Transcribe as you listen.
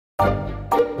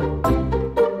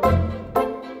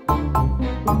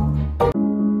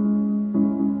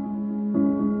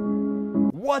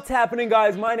What's happening,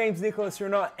 guys? My name's Nicholas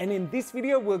Renat, and in this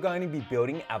video we're going to be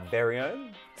building our very own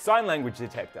sign language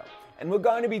detector. And we're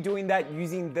going to be doing that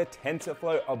using the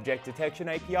Tensorflow Object Detection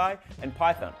API and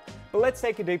Python. But let's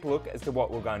take a deeper look as to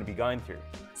what we're going to be going through.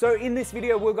 So in this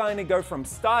video, we're going to go from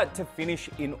start to finish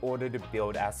in order to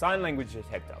build our sign language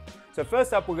detector. So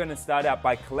first up, we're going to start out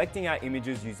by collecting our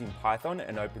images using Python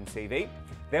and OpenCV.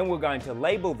 Then we're going to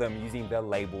label them using the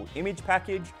LabelImg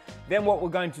package. Then what we're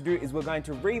going to do is we're going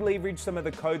to re-leverage some of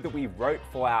the code that we wrote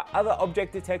for our other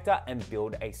object detector and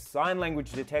build a sign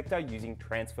language detector using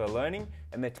transfer learning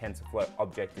and the Tensorflow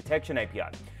Object Detection API.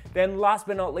 Then last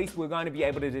but not least, we're going to be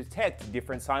able to detect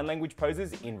different sign language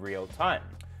poses in real time.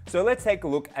 So let's take a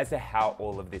look as to how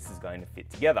all of this is going to fit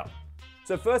together.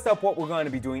 So first up, what we're going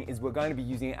to be doing is we're going to be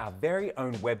using our very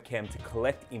own webcam to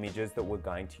collect images that we're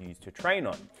going to use to train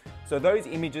on. So those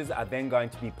images are then going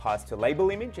to be passed to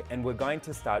LabelImg, and we're going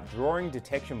to start drawing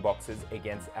detection boxes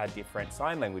against our different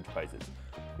sign language poses.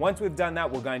 Once we've done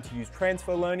that, we're going to use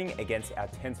transfer learning against our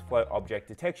Tensorflow Object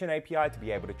Detection API to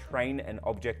be able to train an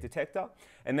object detector.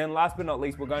 And then last but not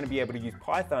least, we're going to be able to use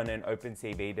Python and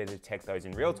OpenCV to detect those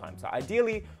in real time. So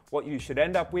ideally, what you should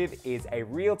end up with is a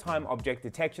real-time object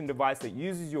detection device that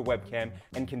uses your webcam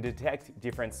and can detect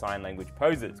different sign language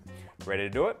poses. Ready to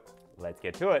do it? Let's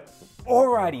get to it.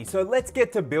 Alrighty, so let's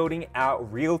get to building our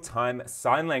real-time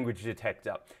sign language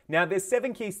detector. Now there's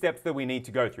 7 key steps that we need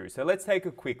to go through, so let's take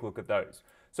a quick look at those.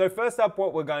 So first up,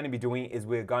 what we're going to be doing is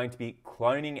we're going to be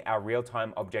cloning our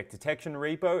real-time object detection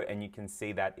repo, and you can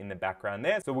see that in the background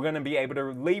there. So we're going to be able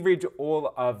to leverage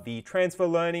all of the transfer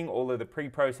learning, all of the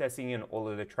pre-processing, and all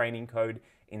of the training code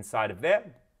inside of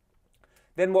there.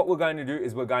 Then what we're going to do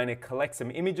is we're going to collect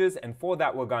some images, and for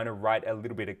that we're going to write a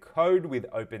little bit of code with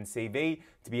OpenCV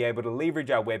to be able to leverage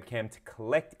our webcam to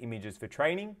collect images for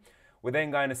training. We're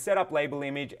then going to set up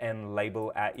LabelImg and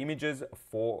label our images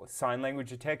for sign language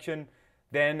detection.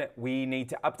 Then we need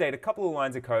to update a couple of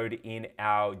lines of code in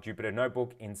our Jupyter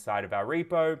notebook inside of our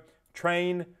repo,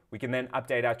 train, we can then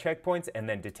update our checkpoints and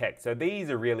then detect. So these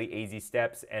are really easy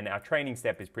steps, and our training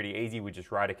step is pretty easy. We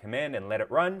just write a command and let it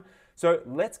run. So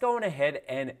let's go on ahead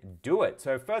and do it.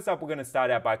 So first up, we're going to start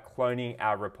out by cloning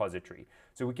our repository.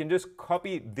 So we can just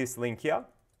copy this link here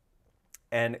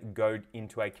and go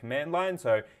into a command line.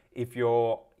 So if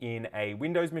you're in a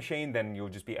Windows machine, then you'll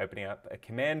just be opening up a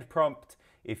command prompt.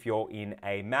 If you're in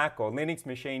a Mac or Linux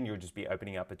machine, you'll just be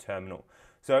opening up a terminal.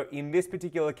 So in this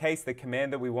particular case, the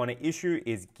command that we want to issue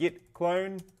is git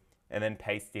clone and then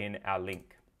paste in our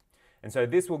link. And so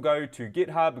this will go to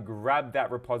GitHub, grab that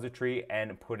repository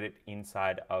and put it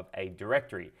inside of a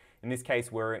directory. In this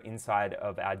case, we're inside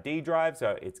of our D drive,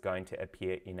 so it's going to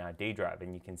appear in our D drive,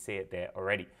 and you can see it there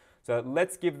already. So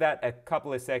let's give that a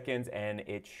couple of seconds and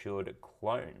it should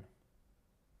clone.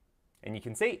 And you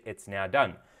can see it's now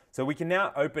done. So we can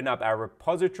now open up our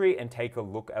repository and take a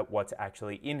look at what's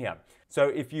actually in here. So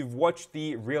if you've watched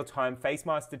the real-time face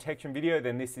mask detection video,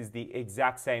 then this is the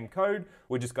exact same code.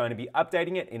 We're just going to be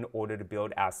updating it in order to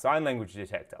build our sign language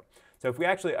detector. So if we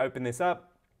actually open this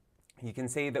up, you can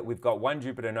see that we've got one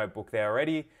Jupyter notebook there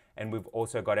already, and we've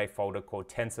also got a folder called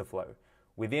TensorFlow.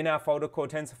 Within our folder called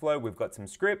TensorFlow, we've got some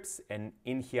scripts, and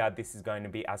in here, this is going to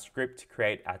be our script to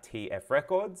create our TF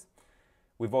records.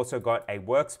 We've also got a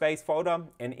workspace folder,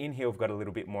 and in here we've got a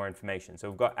little bit more information. So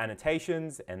we've got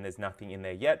annotations, and there's nothing in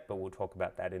there yet, but we'll talk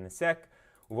about that in a sec.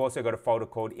 We've also got a folder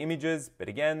called images, but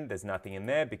again, there's nothing in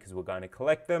there because we're going to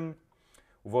collect them.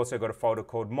 We've also got a folder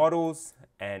called models,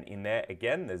 and in there,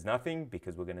 again, there's nothing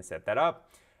because we're going to set that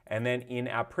up. And then in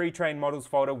our pre-trained models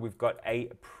folder, we've got a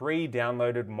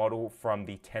pre-downloaded model from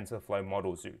the TensorFlow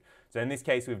Model Zoo. So in this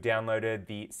case, we've downloaded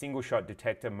the single shot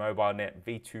detector MobileNet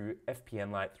V2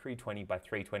 FPN Lite 320 by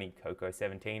 320 Coco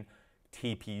 17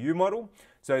 TPU model.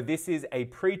 So this is a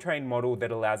pre-trained model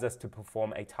that allows us to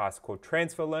perform a task called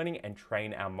transfer learning and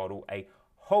train our model a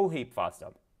whole heap faster.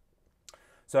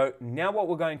 So now what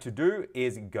we're going to do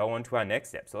is go on to our next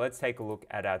step. So let's take a look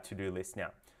at our to-do list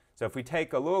now. So if we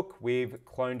take a look, we've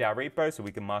cloned our repo, so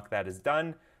we can mark that as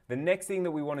done. The next thing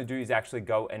that we want to do is actually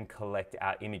go and collect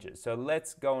our images. So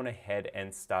let's go on ahead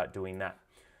and start doing that.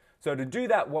 So to do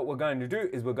that, what we're going to do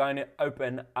is we're going to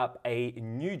open up a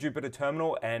new Jupyter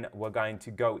terminal, and we're going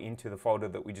to go into the folder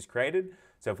that we just created.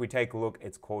 So if we take a look,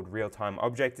 it's called Real-Time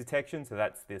Object Detection. So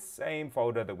that's this same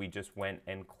folder that we just went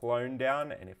and cloned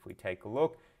down. And if we take a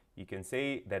look, you can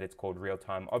see that it's called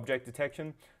Real-Time Object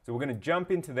Detection. So we're going to jump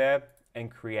into there and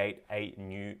create a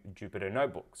new Jupyter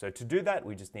notebook. So to do that,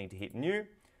 we just need to hit New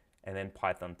and then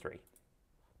Python 3.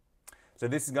 So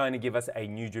this is going to give us a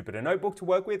new Jupyter notebook to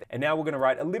work with. And now we're going to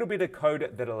write a little bit of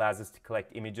code that allows us to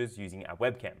collect images using our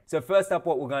webcam. So first up,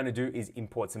 what we're going to do is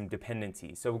import some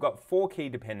dependencies. So we've got 4 key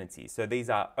dependencies. So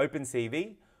these are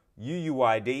OpenCV,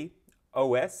 UUID,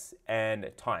 OS,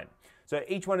 and time. So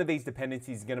each one of these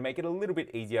dependencies is going to make it a little bit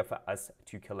easier for us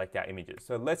to collect our images.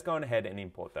 So let's go on ahead and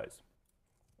import those.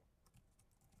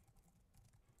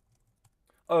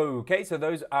 Okay, so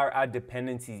those are our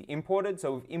dependencies imported.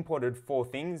 So we've imported 4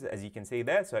 things, as you can see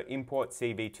there. So import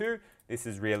CV2, this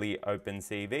is really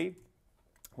OpenCV.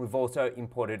 We've also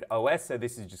imported OS, so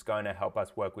this is just going to help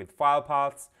us work with file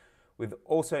paths. We've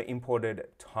also imported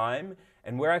time,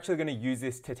 and we're actually going to use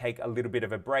this to take a little bit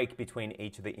of a break between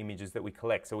each of the images that we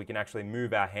collect, so we can actually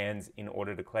move our hands in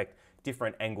order to collect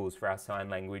different angles for our sign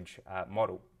language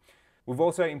model. We've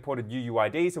also imported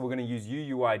UUID, so we're going to use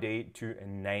UUID to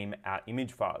name our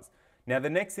image files. Now the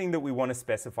next thing that we want to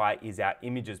specify is our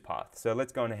images path. So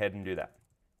let's go on ahead and do that.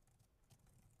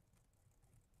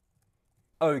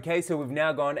 Okay, so we've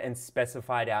now gone and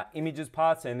specified our images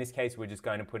path. So in this case, we're just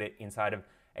going to put it inside of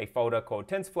a folder called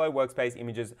Tensorflow Workspace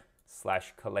Images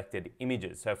 / collected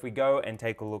images. So if we go and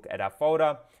take a look at our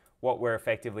folder, what we're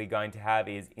effectively going to have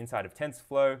is inside of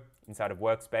Tensorflow, inside of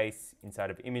Workspace,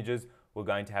 inside of images, we're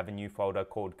going to have a new folder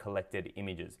called collected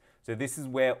images. So this is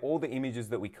where all the images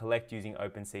that we collect using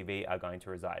OpenCV are going to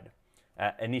reside,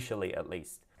 initially at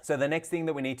least. So the next thing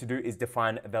that we need to do is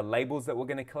define the labels that we're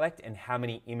going to collect and how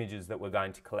many images that we're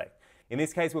going to collect. In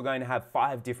this case, we're going to have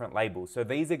 5 different labels. So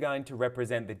these are going to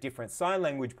represent the different sign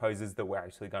language poses that we're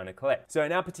actually going to collect. So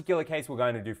in our particular case, we're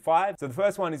going to do 5. So the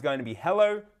first one is going to be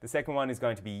hello. The second one is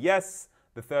going to be yes.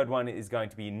 The third one is going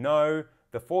to be no.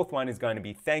 The fourth one is going to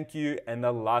be thank you, and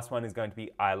the last one is going to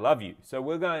be I love you. So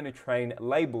we're going to train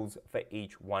labels for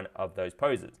each one of those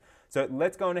poses. So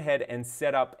let's go on ahead and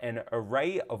set up an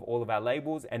array of all of our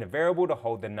labels and a variable to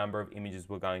hold the number of images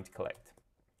we're going to collect.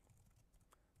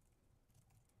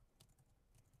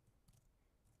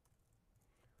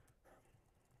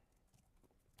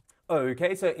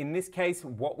 Okay, so in this case,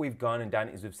 what we've gone and done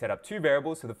is we've set up 2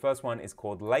 variables. So the first one is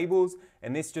called labels,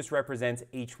 and this just represents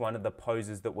each one of the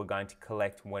poses that we're going to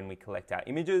collect when we collect our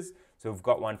images. So we've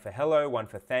got one for hello, one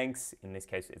for thanks. In this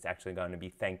case, it's actually going to be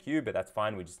thank you, but that's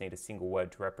fine. We just need a single word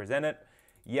to represent it.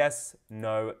 Yes,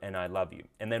 no, and I love you.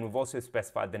 And then we've also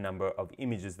specified the number of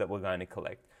images that we're going to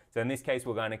collect. So in this case,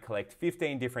 we're going to collect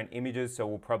 15 different images. So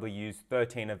we'll probably use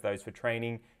 13 of those for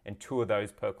training and 2 of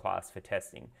those per class for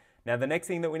testing. Now the next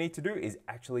thing that we need to do is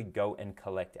actually go and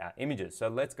collect our images. So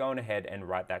let's go on ahead and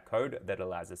write that code that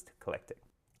allows us to collect it.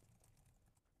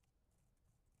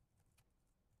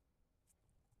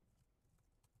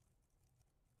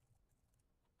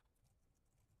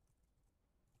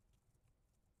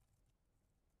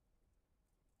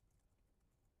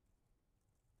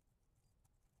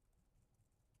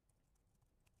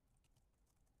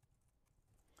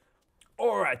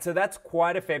 Alright, so that's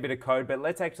quite a fair bit of code, but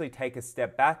let's actually take a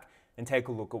step back and take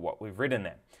a look at what we've written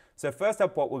there. So first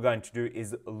up, what we're going to do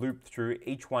is loop through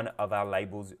each one of our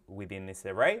labels within this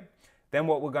array. Then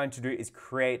what we're going to do is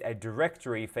create a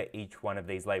directory for each one of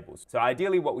these labels. So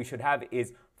ideally what we should have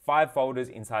is 5 folders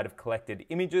inside of collected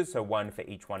images, so 1 for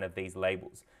each one of these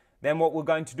labels. Then what we're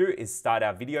going to do is start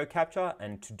our video capture,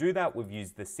 and to do that we've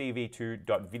used the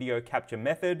cv2.videoCapture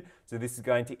method. So this is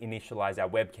going to initialize our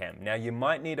webcam. Now you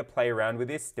might need to play around with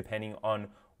this depending on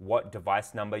what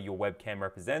device number your webcam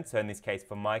represents. So in this case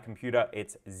for my computer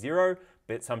it's 0,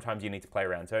 but sometimes you need to play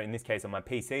around. So in this case on my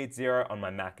PC it's 0, on my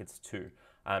Mac it's 2.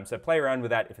 So play around with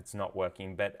that if it's not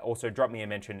working, but also drop me a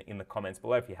mention in the comments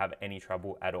below if you have any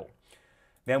trouble at all.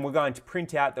 Then we're going to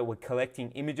print out that we're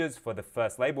collecting images for the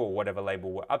first label or whatever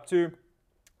label we're up to.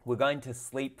 We're going to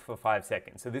sleep for 5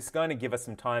 seconds. So this is going to give us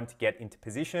some time to get into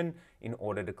position in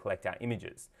order to collect our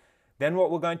images. Then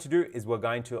what we're going to do is we're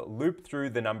going to loop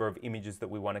through the number of images that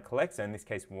we want to collect. So in this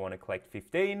case, we want to collect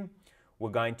 15.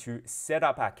 We're going to set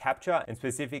up our capture, and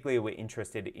specifically we're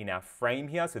interested in our frame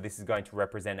here. So this is going to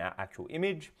represent our actual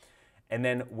image. And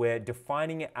then we're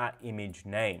defining our image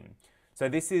name. So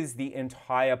this is the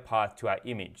entire path to our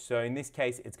image. So in this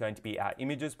case, it's going to be our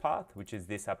images path, which is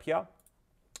this up here.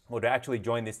 Well, to actually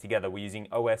join this together, we're using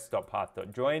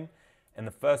os.path.join. And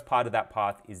the first part of that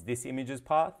path is this images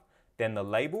path, then the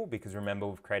label, because remember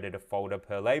we've created a folder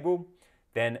per label.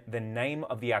 Then the name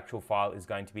of the actual file is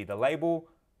going to be the label,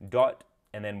 dot,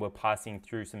 and then we're passing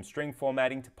through some string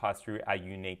formatting to pass through our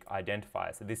unique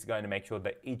identifier. So this is going to make sure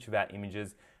that each of our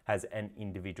images has an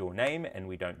individual name and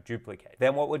we don't duplicate.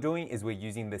 Then what we're doing is we're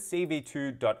using the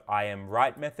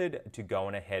cv2.imWrite method to go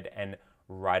on ahead and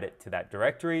write it to that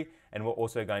directory, and we're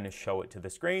also going to show it to the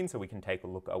screen so we can take a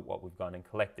look at what we've gone and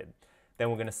collected. Then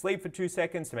we're going to sleep for 2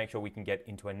 seconds to make sure we can get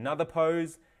into another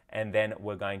pose. And then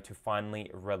we're going to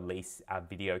finally release our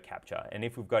video capture. And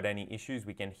if we've got any issues,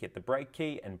 we can hit the break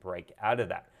key and break out of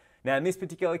that. Now in this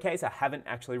particular case, I haven't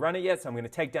actually run it yet, so I'm going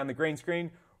to take down the green screen,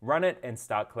 run it, and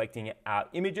start collecting our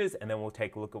images, and then we'll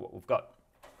take a look at what we've got.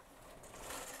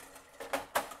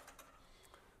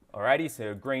 Alrighty,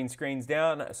 so green screen's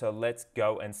down, so let's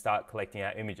go and start collecting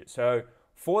our images. So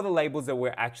for the labels that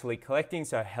we're actually collecting,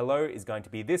 so hello is going to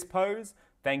be this pose,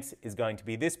 thanks is going to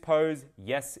be this pose,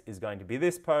 yes is going to be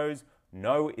this pose,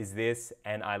 no is this,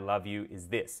 and I love you is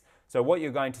this. So what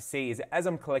you're going to see is as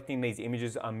I'm collecting these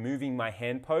images, I'm moving my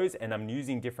hand pose and I'm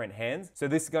using different hands. So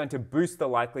this is going to boost the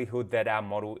likelihood that our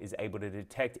model is able to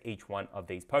detect each one of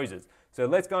these poses. So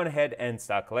let's go ahead and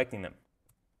start collecting them.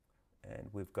 And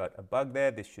we've got a bug there.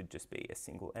 This should just be a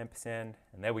single ampersand.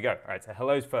 And there we go. All right, so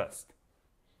hello's first.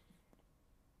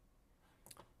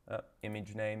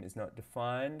 Image name is not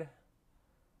defined.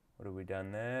 What have we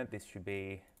done there? This should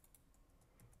be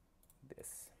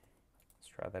this. Let's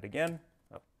try that again.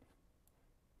 Oh.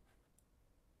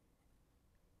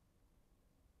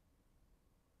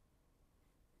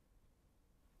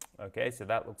 Okay, so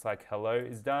that looks like hello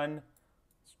is done.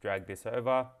 Let's drag this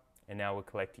over. And now we're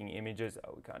collecting images.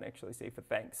 Oh, we can't actually see for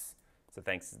thanks. So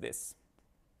thanks is this.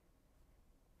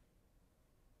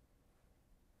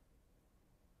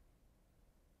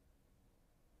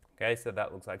 Okay, so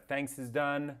that looks like thanks is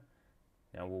done.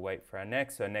 Now we'll wait for our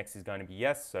next. So next is going to be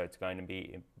yes. So it's going to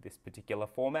be in this particular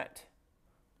format.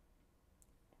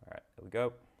 All right, there we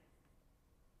go.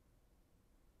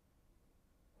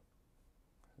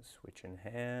 Switching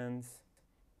hands.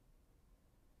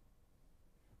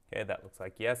 Okay, that looks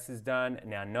like yes is done.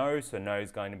 Now no, so no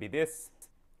is going to be this.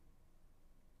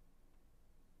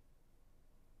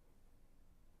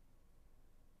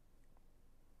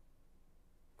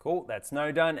 Cool, that's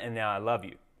no done, and now I love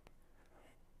you.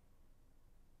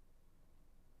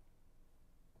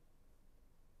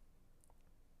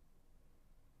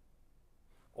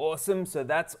 Awesome, so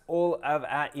that's all of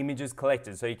our images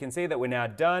collected. So you can see that we're now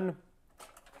done.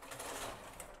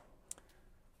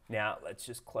 Now let's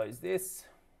just close this.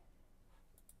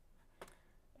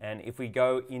 And if we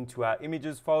go into our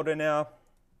images folder now,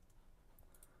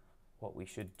 what we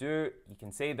should do, you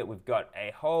can see that we've got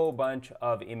a whole bunch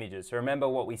of images. So remember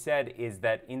what we said is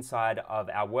that inside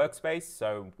of our workspace,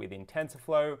 so within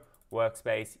TensorFlow,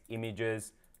 workspace,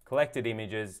 images, collected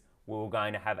images, we're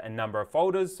going to have a number of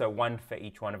folders. So one for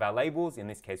each one of our labels. In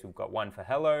this case, we've got one for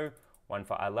hello, one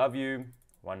for I love you,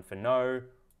 one for no,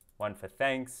 one for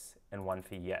thanks, and one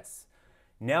for yes.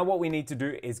 Now what we need to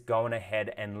do is go on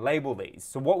ahead and label these.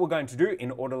 So what we're going to do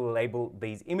in order to label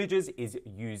these images is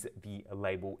use the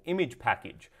LabelImg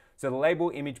package. So the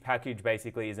LabelImg package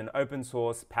basically is an open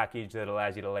source package that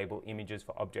allows you to label images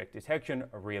for object detection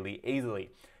really easily.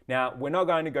 Now we're not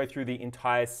going to go through the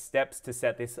entire steps to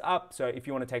set this up. So if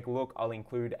you want to take a look, I'll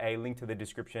include a link to the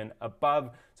description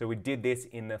above. So we did this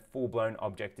in the full-blown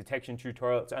object detection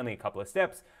tutorial. It's only a couple of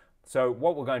steps. So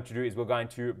what we're going to do is we're going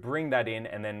to bring that in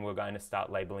and then we're going to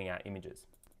start labeling our images.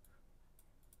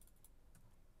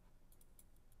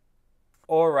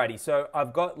 Alrighty, so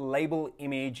I've got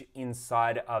LabelImg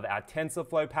inside of our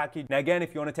TensorFlow package. Now again,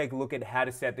 if you want to take a look at how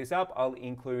to set this up, I'll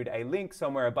include a link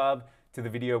somewhere above to the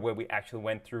video where we actually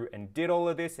went through and did all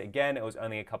of this. Again, it was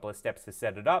only a couple of steps to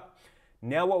set it up.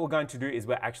 Now what we're going to do is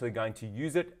we're actually going to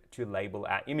use it to label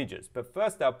our images. But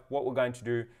first up, what we're going to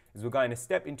do is we're going to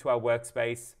step into our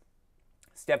workspace,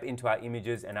 step into our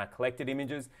images and our collected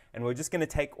images, and we're just going to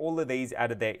take all of these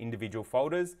out of their individual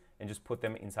folders and just put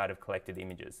them inside of collected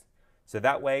images. So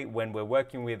that way, when we're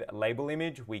working with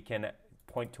LabelImg, we can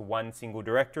point to one single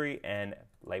directory and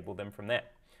label them from there.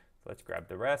 So let's grab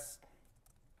the rest,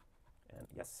 and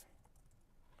yes.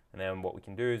 And then what we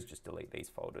can do is just delete these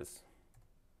folders.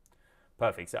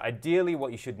 Perfect. So ideally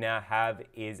what you should now have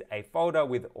is a folder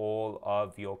with all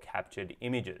of your captured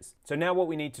images. So now what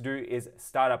we need to do is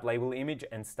start up LabelImg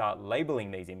and start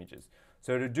labeling these images.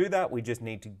 So to do that, we just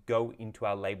need to go into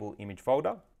our LabelImg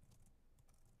folder.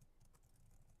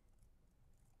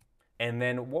 And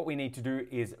then what we need to do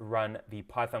is run the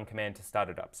Python command to start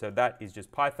it up. So that is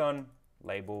just Python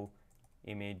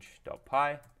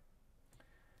labelImg.py.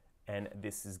 And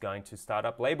this is going to start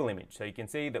up LabelImg. So you can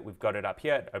see that we've got it up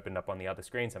here. It opened up on the other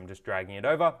screen, so I'm just dragging it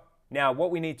over. Now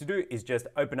what we need to do is just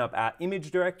open up our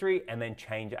image directory and then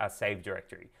change our save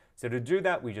directory. So to do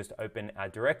that, we just open our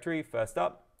directory first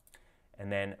up.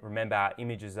 And then remember our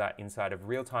images are inside of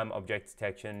real-time object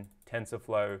detection,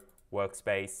 TensorFlow,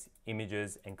 workspace,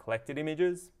 images, and collected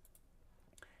images.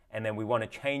 And then we want to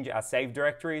change our save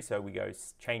directory. So we go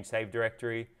change save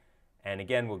directory. And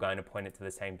again, we're going to point it to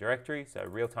the same directory. So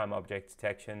real-time object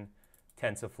detection,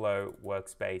 TensorFlow,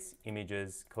 workspace,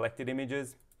 images, collected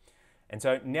images. And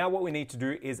so now what we need to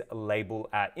do is label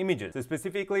our images. So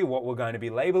specifically what we're going to be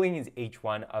labeling is each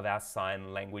one of our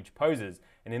sign language poses.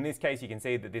 And in this case, you can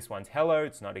see that this one's hello.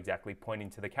 It's not exactly pointing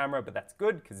to the camera, but that's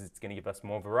good because it's going to give us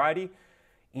more variety.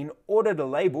 In order to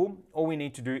label, all we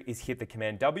need to do is hit the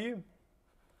command W,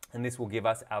 and this will give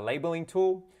us our labeling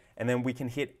tool. And then we can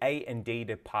hit A and D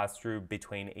to pass through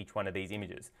between each one of these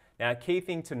images. Now, a key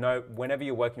thing to note, whenever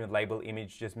you're working with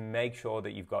LabelImg, just make sure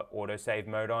that you've got autosave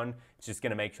mode on. It's just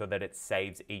gonna make sure that it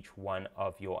saves each one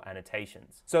of your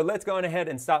annotations. So let's go on ahead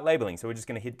and start labeling. So we're just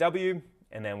gonna hit W,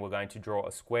 and then we're going to draw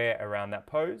a square around that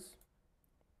pose.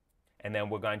 And then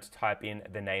we're going to type in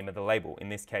the name of the label. In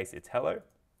this case, it's hello,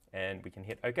 and we can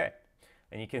hit OK.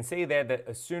 And you can see there that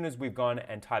as soon as we've gone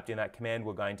and typed in that command,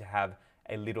 we're going to have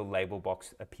a little label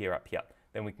box appear up here.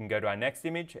 Then we can go to our next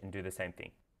image and do the same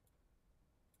thing.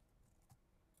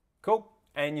 Cool,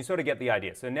 and you sort of get the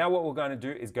idea. So now what we're going to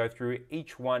do is go through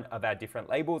each one of our different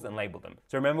labels and label them.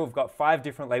 So remember, we've got 5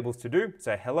 different labels to do.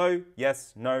 So hello,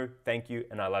 yes, no, thank you,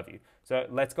 and I love you. So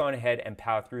let's go on ahead and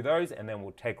power through those, and then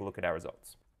we'll take a look at our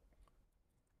results.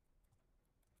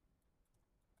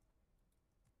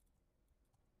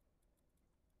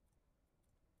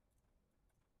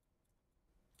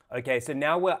 Okay, so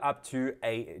now we're up to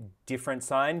a different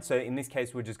sign. So in this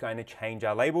case, we're just going to change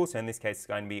our label. So in this case, it's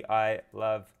going to be I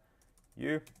love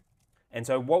you. And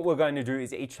so what we're going to do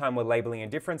is each time we're labeling a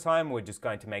different sign, we're just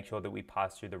going to make sure that we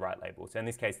pass through the right label. So in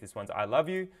this case, this one's I love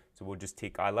you. So we'll just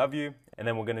tick I love you. And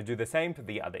then we're going to do the same for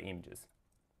the other images.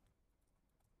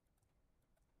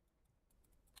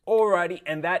 Alrighty,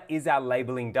 and that is our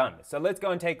labeling done. So let's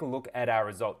go and take a look at our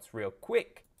results real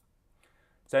quick.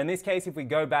 So in this case, if we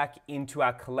go back into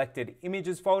our collected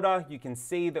images folder, you can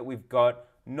see that we've got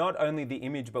not only the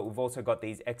image, but we've also got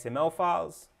these XML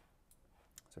files.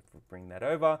 So if we bring that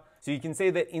over, so you can see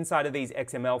that inside of these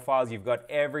XML files, you've got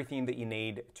everything that you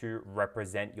need to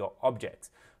represent your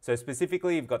objects. So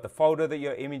specifically, you've got the folder that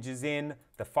your image is in,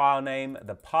 the file name,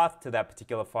 the path to that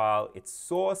particular file, its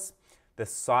source, the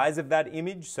size of that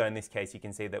image. So in this case, you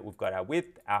can see that we've got our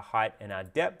width, our height, and our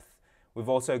depth. We've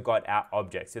also got our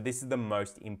object. So this is the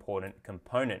most important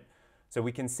component. So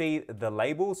we can see the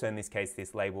label. So in this case,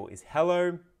 this label is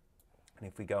hello. And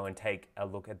if we go and take a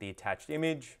look at the attached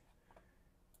image,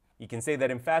 you can see that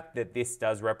in fact that this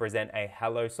does represent a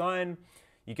hello sign.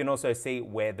 You can also see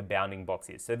where the bounding box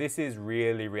is. So this is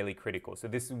really, really critical. So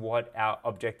this is what our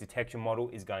object detection model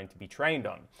is going to be trained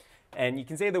on. And you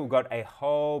can see that we've got a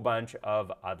whole bunch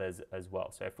of others as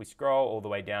well. So if we scroll all the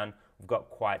way down, we've got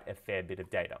quite a fair bit of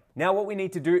data. Now what we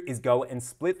need to do is go and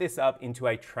split this up into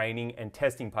a training and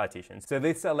testing partition. So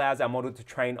this allows our model to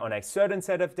train on a certain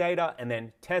set of data and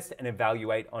then test and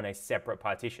evaluate on a separate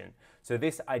partition. So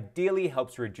this ideally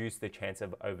helps reduce the chance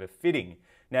of overfitting.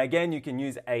 Now again, you can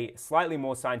use a slightly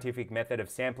more scientific method of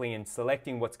sampling and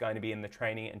selecting what's going to be in the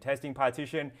training and testing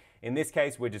partition. In this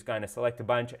case, we're just going to select a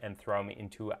bunch and throw them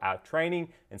into our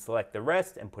training and select the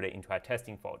rest and put it into our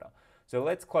testing folder. So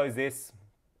let's close this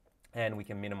and we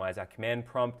can minimize our command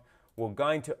prompt. We're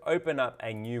going to open up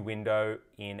a new window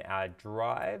in our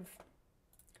drive.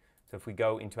 So if we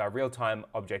go into our real-time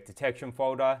object detection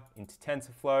folder, into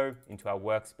TensorFlow, into our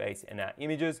workspace and our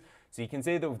images, so you can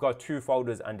see that we've got 2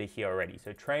 folders under here already.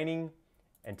 So training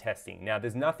and testing. Now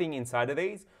there's nothing inside of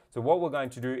these. So what we're going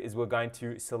to do is we're going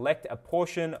to select a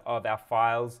portion of our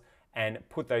files and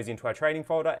put those into our training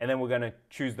folder. And then we're going to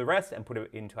choose the rest and put it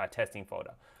into our testing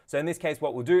folder. So in this case,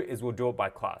 what we'll do is we'll do it by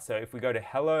class. So if we go to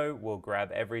hello, we'll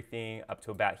grab everything up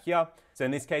to about here. So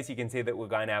in this case, you can see that we're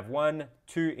going to have 1,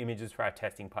 2 images for our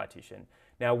testing partition.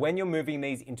 Now, when you're moving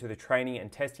these into the training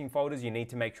and testing folders, you need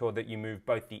to make sure that you move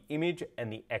both the image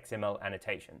and the XML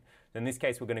annotation. So in this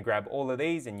case, we're going to grab all of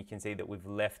these and you can see that we've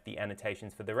left the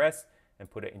annotations for the rest and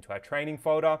put it into our training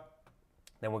folder.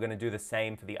 Then we're going to do the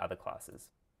same for the other classes.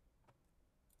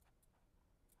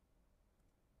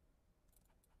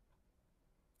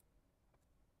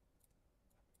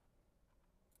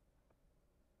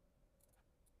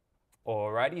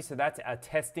 Alrighty, so that's our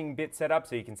testing bit set up.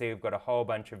 So you can see we've got a whole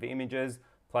bunch of images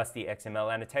plus the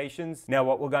XML annotations. Now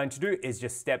what we're going to do is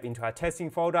just step into our testing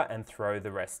folder and throw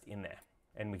the rest in there.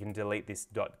 And we can delete this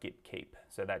 .git keep.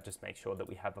 So that just makes sure that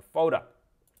we have a folder.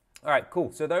 All right,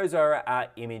 cool. So those are our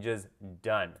images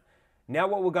done. Now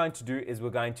what we're going to do is we're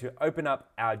going to open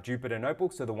up our Jupyter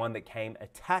Notebook, so the one that came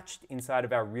attached inside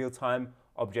of our real-time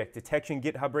object detection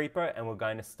GitHub repo, and we're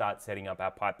going to start setting up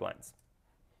our pipelines.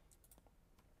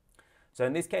 So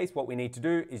in this case, what we need to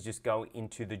do is just go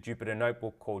into the Jupyter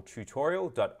Notebook called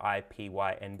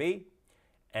tutorial.ipynb,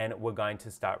 and we're going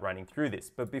to start running through this.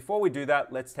 But before we do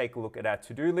that, let's take a look at our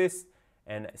to-do list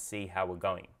and see how we're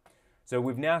going. So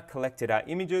we've now collected our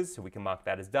images, so we can mark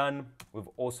that as done. We've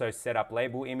also set up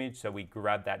LabelImg, so we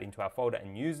grabbed that into our folder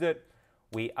and used it.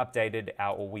 We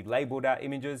we labeled our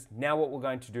images. Now what we're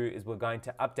going to do is we're going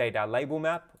to update our label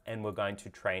map and we're going to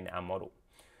train our model.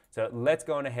 So let's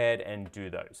go on ahead and do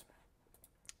those.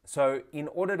 So in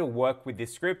order to work with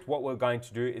this script, what we're going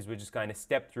to do is we're just going to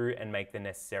step through and make the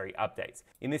necessary updates.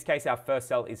 In this case, our first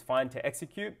cell is fine to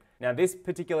execute. Now this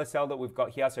particular cell that we've got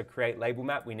here, so create label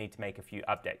map, we need to make a few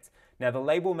updates. Now the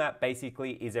label map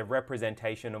basically is a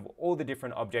representation of all the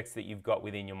different objects that you've got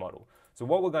within your model. So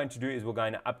what we're going to do is we're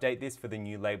going to update this for the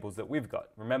new labels that we've got.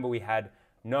 Remember we had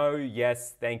no,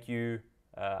 yes, thank you,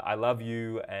 I love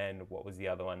you, and what was the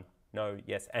other one? No,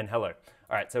 yes, and hello.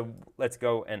 All right, so let's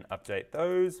go and update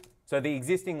those. So the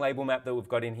existing label map that we've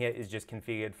got in here is just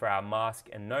configured for our mask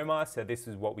and no mask. So this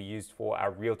is what we used for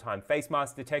our real-time face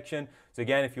mask detection. So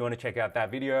again, if you want to check out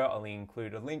that video, I'll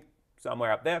include a link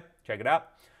somewhere up there. Check it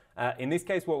out. In this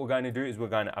case, what we're going to do is we're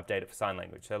going to update it for sign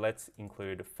language. So let's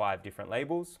include 5 different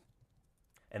labels.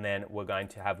 And then we're going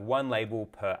to have 1 label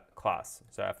per class.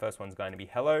 So our first one's going to be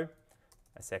hello.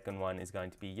 Our second one is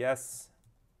going to be yes.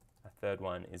 Our third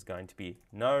one is going to be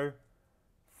no.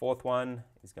 Fourth one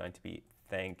is going to be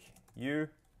thank you.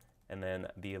 And then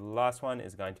the last one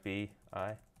is going to be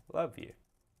I love you.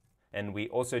 And we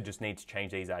also just need to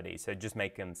change these IDs. So just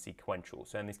make them sequential.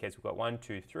 So in this case, we've got 1,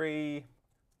 2, 3,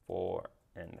 4,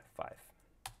 and 5.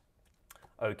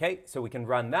 Okay, so we can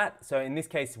run that. So in this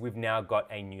case, we've now got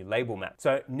a new label map.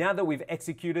 So now that we've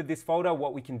executed this folder,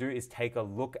 what we can do is take a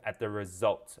look at the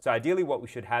results. So ideally what we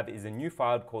should have is a new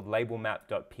file called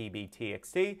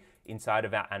labelmap.pbtxt inside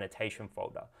of our annotation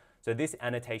folder. So this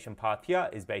annotation path here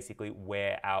is basically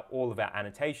where all of our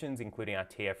annotations, including our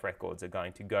TF records, are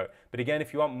going to go. But again,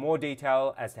 if you want more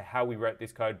detail as to how we wrote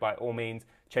this code, by all means,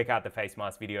 check out the face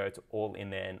mask video. It's all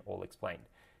in there and all explained.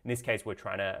 In this case, we're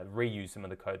trying to reuse some of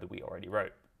the code that we already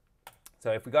wrote. So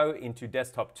if we go into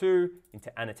desktop 2,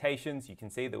 into annotations, you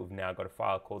can see that we've now got a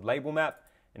file called labelmap.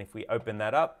 And if we open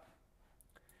that up,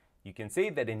 you can see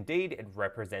that indeed it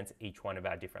represents each one of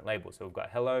our different labels. So we've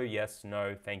got hello, yes,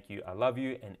 no, thank you, I love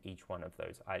you, and each one of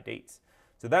those IDs.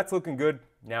 So that's looking good.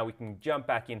 Now we can jump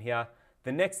back in here.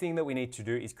 The next thing that we need to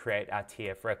do is create our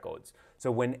TF records.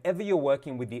 So whenever you're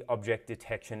working with the Object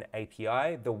Detection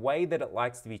API, the way that it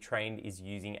likes to be trained is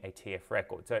using a TF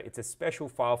record. So it's a special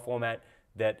file format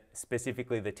that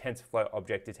specifically the Tensorflow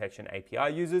Object Detection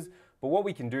API uses. But what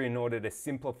we can do in order to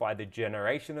simplify the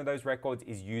generation of those records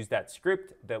is use that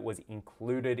script that was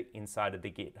included inside of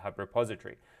the GitHub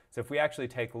repository. So if we actually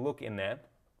take a look in there,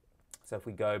 so if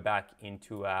we go back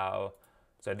into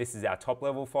so this is our top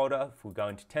level folder. If we go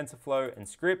into TensorFlow and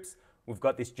scripts, we've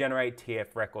got this generate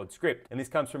TF record script. And this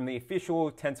comes from the official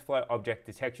TensorFlow Object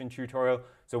Detection tutorial.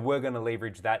 So we're going to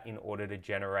leverage that in order to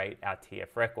generate our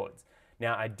TF records.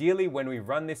 Now, ideally, when we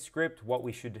run this script, what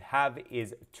we should have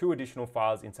is 2 additional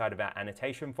files inside of our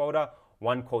annotation folder,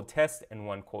 one called test and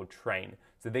one called train.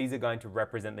 So these are going to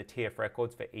represent the TF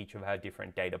records for each of our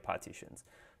different data partitions.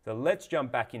 So let's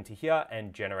jump back into here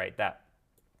and generate that.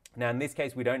 Now, in this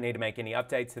case, we don't need to make any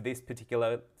updates to this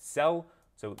particular cell.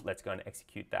 So let's go and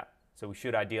execute that. So we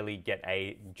should ideally get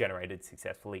a generated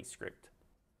successfully script.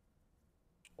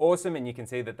 Awesome, and you can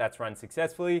see that that's run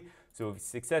successfully. So we've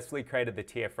successfully created the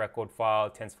TF record file,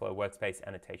 TensorFlow Workspace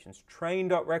Annotations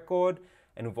train.record,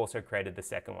 and we've also created the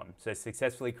second one. So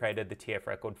successfully created the TF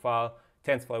record file,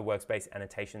 TensorFlow Workspace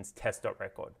Annotations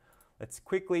test.record. Let's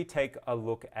quickly take a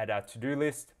look at our to-do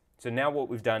list. So now what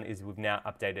we've done is we've now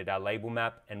updated our label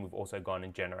map, and we've also gone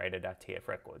and generated our TF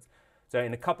records. So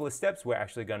in a couple of steps, we're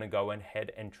actually going to go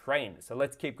ahead and train. So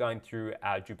let's keep going through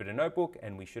our Jupyter Notebook,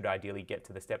 and we should ideally get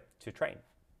to the step to train.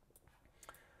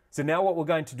 So now what we're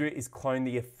going to do is clone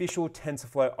the official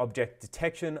TensorFlow Object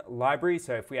Detection library.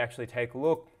 So if we actually take a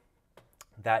look,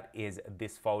 that is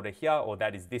this folder here, or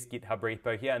that is this GitHub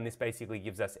repo here, and this basically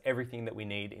gives us everything that we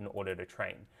need in order to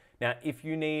train. Now, if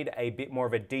you need a bit more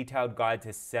of a detailed guide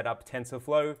to set up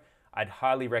TensorFlow, I'd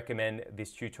highly recommend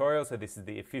this tutorial. So this is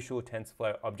the official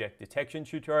TensorFlow Object Detection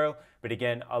tutorial, but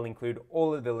again, I'll include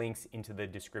all of the links into the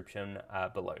description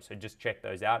below. So just check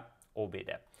those out, all be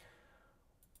there.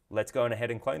 Let's go on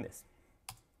ahead and clone this.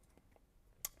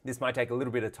 This might take a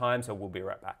little bit of time, so we'll be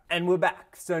right back. And we're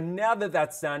back. So now that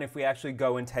that's done, if we actually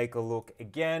go and take a look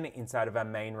again inside of our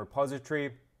main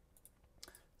repository.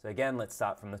 So again, let's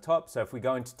start from the top. So if we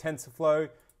go into TensorFlow,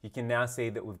 you can now see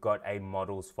that we've got a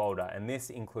models folder, and this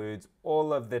includes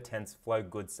all of the TensorFlow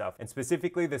good stuff, and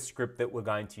specifically the script that we're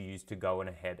going to use to go on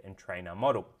ahead and train our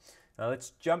model. Now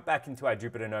let's jump back into our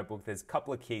Jupyter Notebook. There's a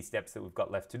couple of key steps that we've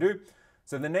got left to do.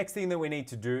 So the next thing that we need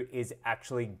to do is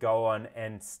actually go on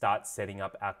and start setting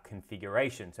up our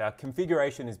configuration. So our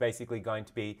configuration is basically going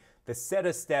to be the set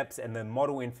of steps and the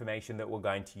model information that we're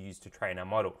going to use to train our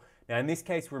model. Now in this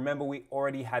case, remember we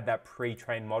already had that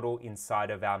pre-trained model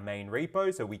inside of our main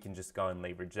repo, so we can just go and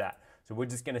leverage that. So we're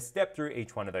just going to step through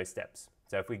each one of those steps.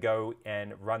 So if we go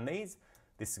and run these,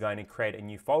 this is going to create a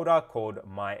new folder called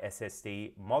my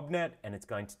SSD mobnet, and it's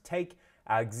going to take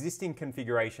our existing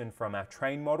configuration from our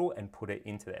train model and put it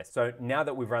into there. So now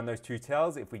that we've run those two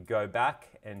tells, if we go back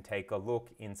and take a look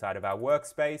inside of our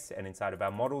workspace and inside of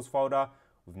our models folder,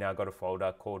 we've now got a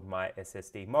folder called my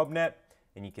SSD mobnet,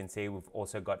 and you can see we've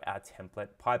also got our template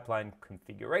pipeline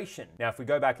configuration. Now, if we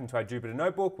go back into our Jupyter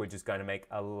Notebook, we're just going to make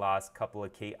a last couple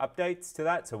of key updates to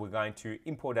that. So we're going to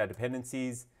import our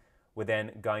dependencies. We're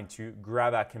then going to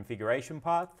grab our configuration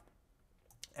path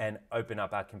and open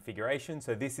up our configuration.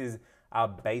 So this is our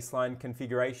baseline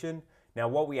configuration. Now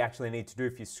what we actually need to do,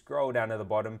 if you scroll down to the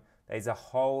bottom, there's a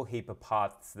whole heap of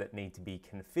paths that need to be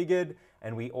configured,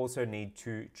 and we also need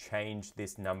to change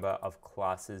this number of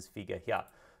classes figure here.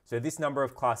 So this number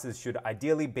of classes should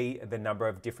ideally be the number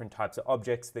of different types of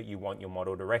objects that you want your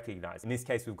model to recognize. In this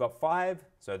case, we've got 5,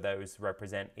 so those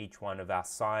represent each one of our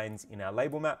signs in our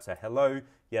label map. So hello,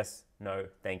 yes, no,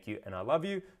 thank you, and I love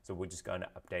you. So we're just going to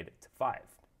update it to 5.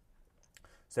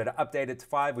 So to update it to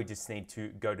 5, we just need to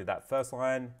go to that first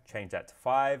line, change that to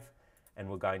 5, and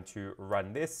we're going to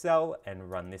run this cell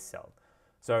and run this cell.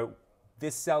 So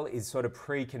this cell is sort of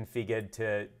pre-configured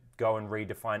to go and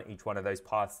redefine each one of those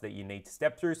paths that you need to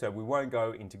step through. So we won't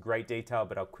go into great detail,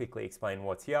 but I'll quickly explain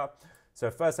what's here. So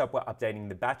first up, we're updating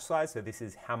the batch size. So this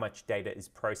is how much data is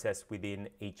processed within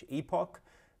each epoch.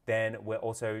 Then we're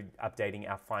also updating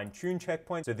our fine-tune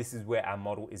checkpoint. So this is where our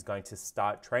model is going to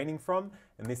start training from.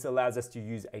 And this allows us to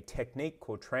use a technique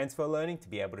called transfer learning to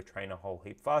be able to train a whole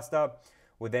heap faster.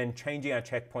 We're then changing our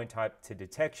checkpoint type to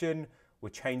detection. We're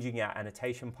changing our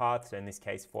annotation path, so in this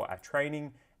case for our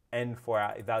training and for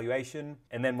our evaluation.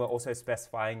 And then we're also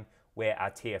specifying where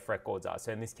our TF records are.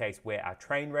 So in this case, where our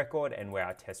train record and where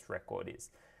our test record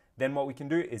is. Then what we can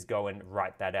do is go and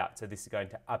write that out. So this is going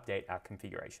to update our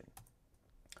configuration.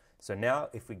 So now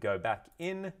if we go back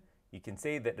in, you can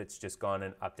see that it's just gone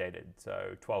and updated.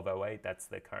 So 12:08, that's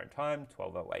the current time,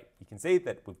 12:08. You can see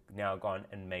that we've now gone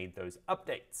and made those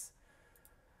updates.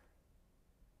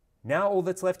 Now all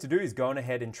that's left to do is go on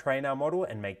ahead and train our model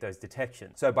and make those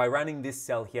detections. So by running this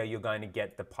cell here, you're going to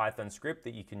get the Python script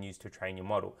that you can use to train your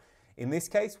model. In this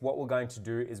case, what we're going to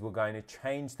do is we're going to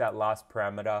change that last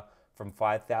parameter from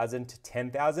 5,000 to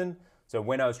 10,000. So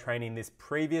when I was training this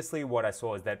previously, what I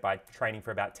saw is that by training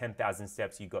for about 10,000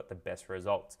 steps, you got the best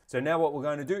results. So now what we're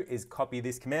going to do is copy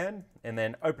this command and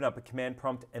then open up a command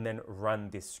prompt and then run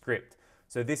this script.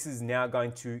 So this is now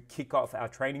going to kick off our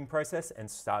training process and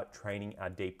start training our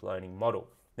deep learning model.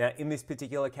 Now in this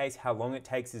particular case, how long it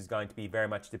takes is going to be very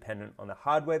much dependent on the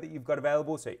hardware that you've got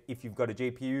available. So if you've got a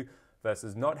GPU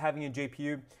versus not having a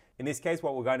GPU, in this case,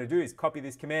 what we're going to do is copy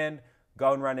this command,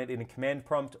 go and run it in a command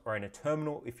prompt or in a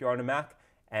terminal if you're on a Mac,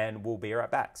 and we'll be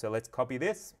right back. So let's copy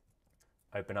this,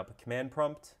 open up a command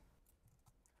prompt,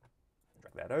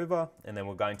 drag that over, and then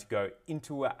we're going to go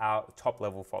into our top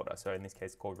level folder. So in this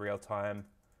case called real time.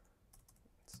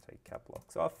 Let's take cap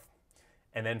locks off.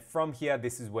 And then from here,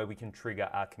 this is where we can trigger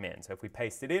our command. So if we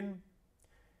paste it in,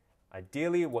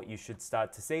 ideally what you should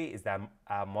start to see is that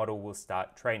our model will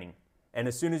start training. And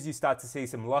as soon as you start to see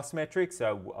some loss metrics,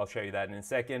 so I'll show you that in a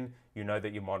second, you know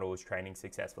that your model is training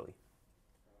successfully.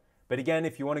 But again,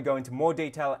 if you want to go into more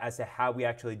detail as to how we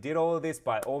actually did all of this,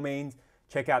 by all means,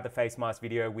 check out the face mask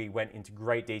video. We went into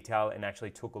great detail and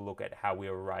actually took a look at how we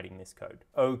were writing this code.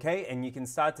 Okay, and you can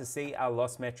start to see our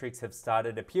loss metrics have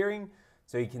started appearing.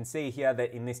 So you can see here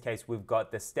that in this case, we've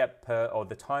got the step per, or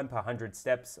the time per 100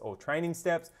 steps or training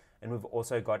steps, and we've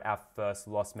also got our first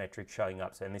loss metric showing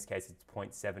up. So in this case, it's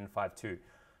 0.752.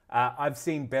 I've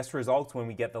seen best results when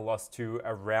we get the loss to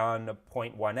around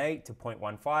 0.18 to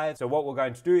 0.15. So what we're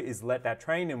going to do is let that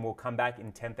train, and we'll come back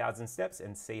in 10,000 steps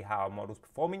and see how our model's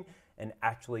performing and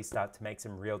actually start to make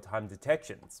some real-time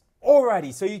detections.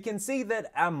 Alrighty, so you can see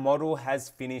that our model has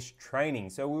finished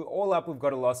training. So we're all up, we've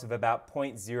got a loss of about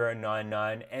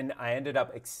 0.099, and I ended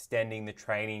up extending the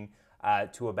training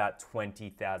to about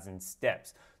 20,000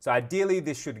 steps. So ideally,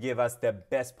 this should give us the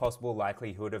best possible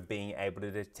likelihood of being able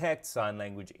to detect sign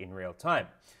language in real time.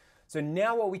 So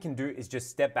now what we can do is just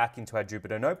step back into our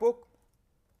Jupyter Notebook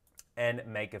and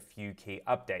make a few key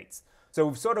updates. So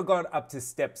we've sort of got up to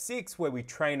step 6 where we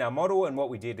train our model, and what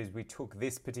we did is we took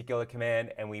this particular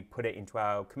command and we put it into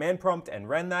our command prompt and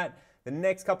ran that. The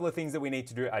next couple of things that we need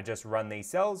to do are just run these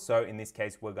cells. So in this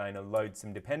case, we're going to load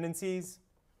some dependencies.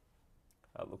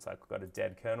 It looks like we've got a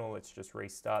dead kernel. Let's just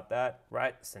restart that.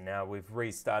 Right, so now we've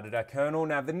restarted our kernel.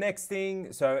 Now the next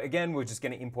thing, so again, we're just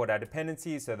going to import our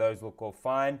dependencies. So those look all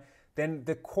fine. Then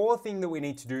the core thing that we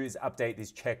need to do is update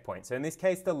this checkpoint. So in this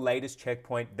case, the latest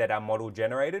checkpoint that our model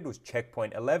generated was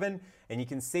checkpoint 11, and you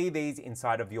can see these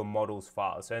inside of your models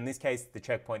file. So in this case, the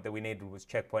checkpoint that we needed was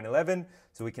checkpoint 11,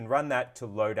 so we can run that to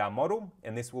load our model,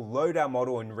 and this will load our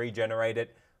model and regenerate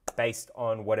it based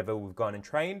on whatever we've gone and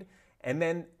trained. And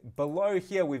then below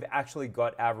here, we've actually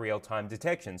got our real-time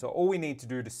detection. So all we need to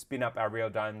do to spin up our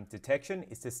real-time detection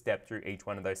is to step through each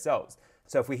one of those cells.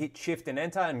 So if we hit Shift and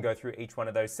Enter and go through each one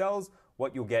of those cells,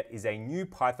 what you'll get is a new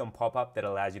Python pop-up that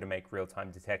allows you to make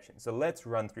real-time detection. So let's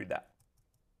run through that.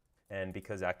 And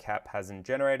because our cap hasn't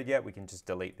generated yet, we can just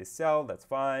delete this cell, that's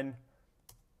fine.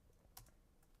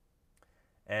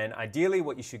 And ideally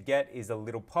what you should get is a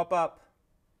little pop-up.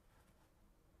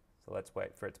 So let's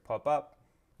wait for it to pop up.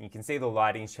 You can see the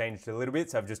lighting's changed a little bit,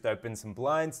 so I've just opened some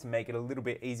blinds to make it a little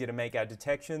bit easier to make our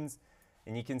detections.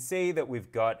 And you can see that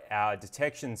we've got our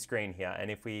detection screen here.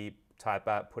 And if we type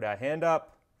out, put our hand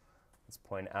up, let's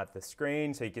point at the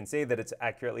screen. So you can see that it's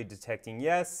accurately detecting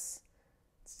yes,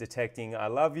 it's detecting I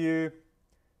love you,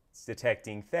 it's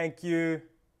detecting thank you,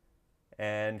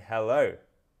 and hello.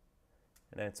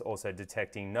 And it's also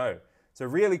detecting no. So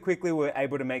really quickly, we're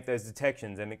able to make those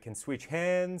detections, and it can switch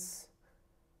hands.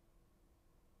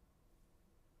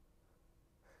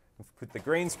 If we put the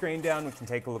green screen down, we can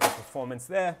take a look at performance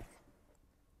there.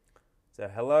 So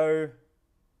hello,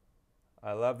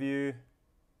 I love you,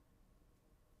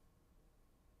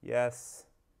 yes,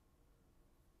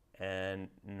 and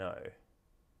no.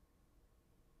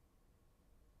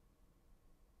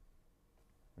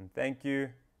 And thank you.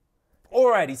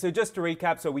 Alrighty, so just to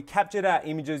recap, so we captured our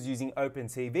images using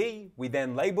OpenCV, we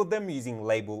then labeled them using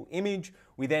LabelImg,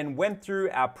 we then went through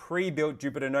our pre-built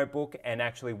Jupyter Notebook and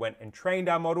actually went and trained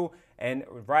our model, and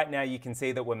right now you can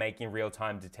see that we're making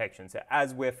real-time detection. So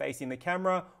as we're facing the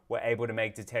camera, we're able to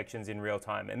make detections in real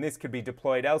time, and this could be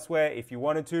deployed elsewhere if you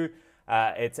wanted to.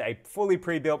 It's a fully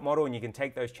pre-built model, and you can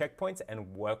take those checkpoints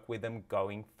and work with them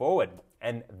going forward.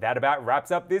 And that about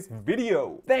wraps up this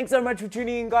video. Thanks so much for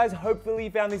tuning in, guys. Hopefully you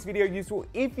found this video useful.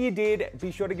 If you did,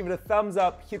 be sure to give it a thumbs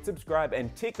up, hit subscribe,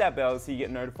 and tick that bell so you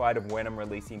get notified of when I'm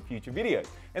releasing future videos.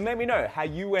 And let me know how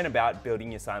you went about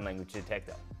building your sign language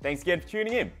detector. Thanks again for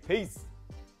tuning in. Peace.